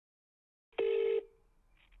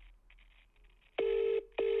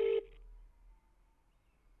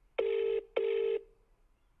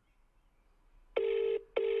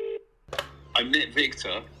I met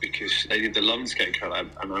Victor because they did the Love and Skate collab,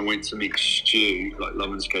 and I went to meet Stu, like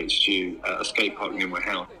Love and Skate Stu, at a skate park near my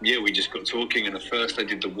house. Yeah, we just got talking, and at first I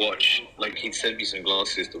did the watch. Like, he'd sent me some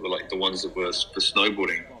glasses that were like the ones that were for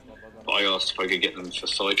snowboarding. But I asked if I could get them for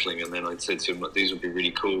cycling, and then I said to him, like, these would be really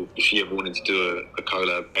cool if you ever wanted to do a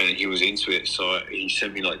collab, and he was into it. So he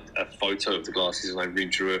sent me like a photo of the glasses, and I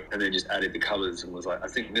redrew it, and then just added the colours, and was like, I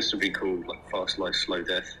think this would be cool, like Fast Life, Slow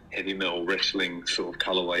Death, heavy metal wrestling sort of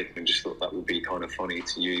colourway, and just thought that would be kind of funny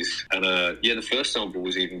to use. And yeah, the first sample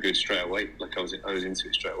was even good straight away. Like I was into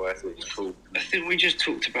it straight away. I thought it was cool. I think we just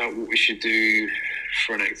talked about what we should do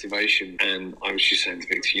for an activation, and I was just saying to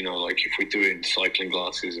Victor, you know, like if we're doing cycling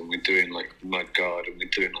glasses and we're doing like mud guard and we're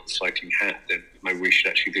doing like the cycling hat, then maybe we should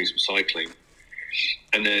actually do some cycling.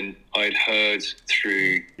 And then I'd heard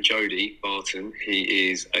through Jody Barton, he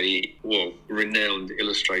is a renowned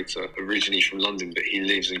illustrator, originally from London, but he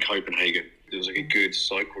lives in Copenhagen. There was like a good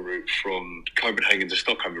cycle route from Copenhagen to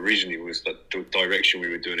Stockholm originally, was like the direction we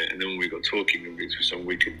were doing it. And then when we got talking,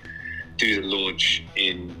 we could do the launch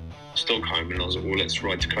in Stockholm, and I was like, well, let's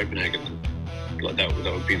ride to Copenhagen. Like that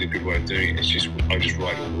would be the good way of doing it. It's just, I just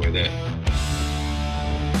ride all the way there.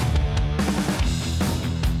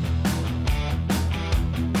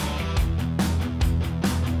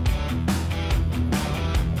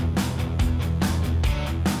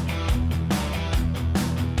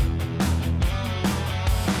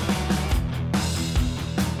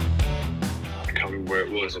 I can't remember where it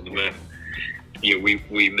was on the map. Yeah,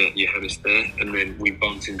 we met Johannes there, and then we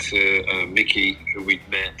bumped into Mickey, who we'd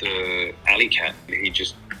met the Alley Cat. He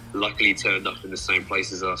just luckily turned up in the same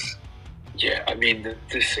place as us. Yeah, I mean,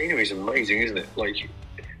 the scenery is amazing, isn't it? Like,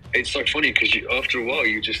 it's so funny because after a while,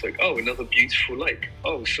 you're just like, oh, another beautiful lake.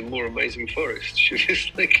 Oh, some more amazing forest. You're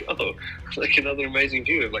just like, oh, like another amazing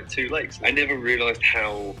view of like 2 lakes. I never realised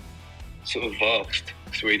how sort of vast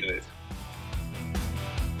Sweden is.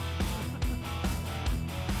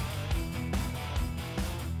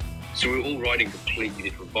 So we were all riding completely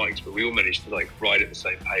different bikes, but we all managed to like ride at the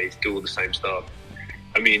same pace, do all the same stuff.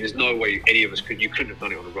 I mean, there's no way any of us you couldn't have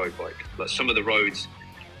done it on a road bike. Like some of the roads,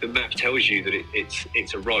 the map tells you that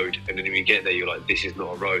it's a road, and then when you get there, you're like, this is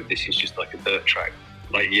not a road, this is just like a dirt track.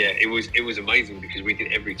 Like, yeah, it was amazing because we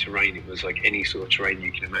did every terrain. It was like any sort of terrain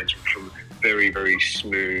you can imagine, from very, very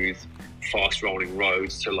smooth, fast rolling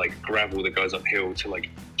roads to like gravel that goes uphill to like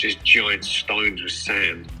just giant stones with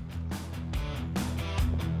sand.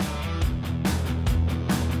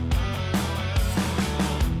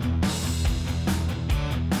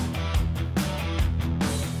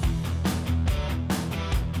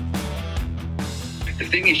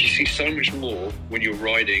 The thing is, you see so much more when you're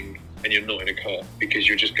riding and you're not in a car, because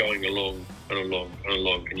you're just going along and along and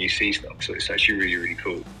along, and you see stuff. So it's actually really, really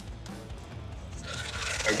cool.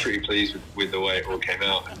 I'm pretty pleased with the way it all came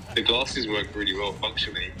out. The glasses work really well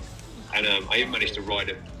functionally, and I even managed to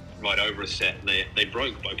ride over a set, and they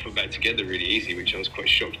broke, but I put them back together really easy, which I was quite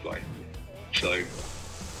shocked by. So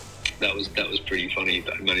that was pretty funny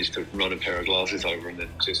that I managed to run a pair of glasses over and then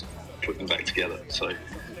just put them back together. So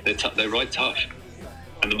they ride tough.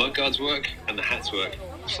 And the mud guards work, and the hats work.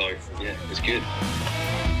 So, yeah, it's good.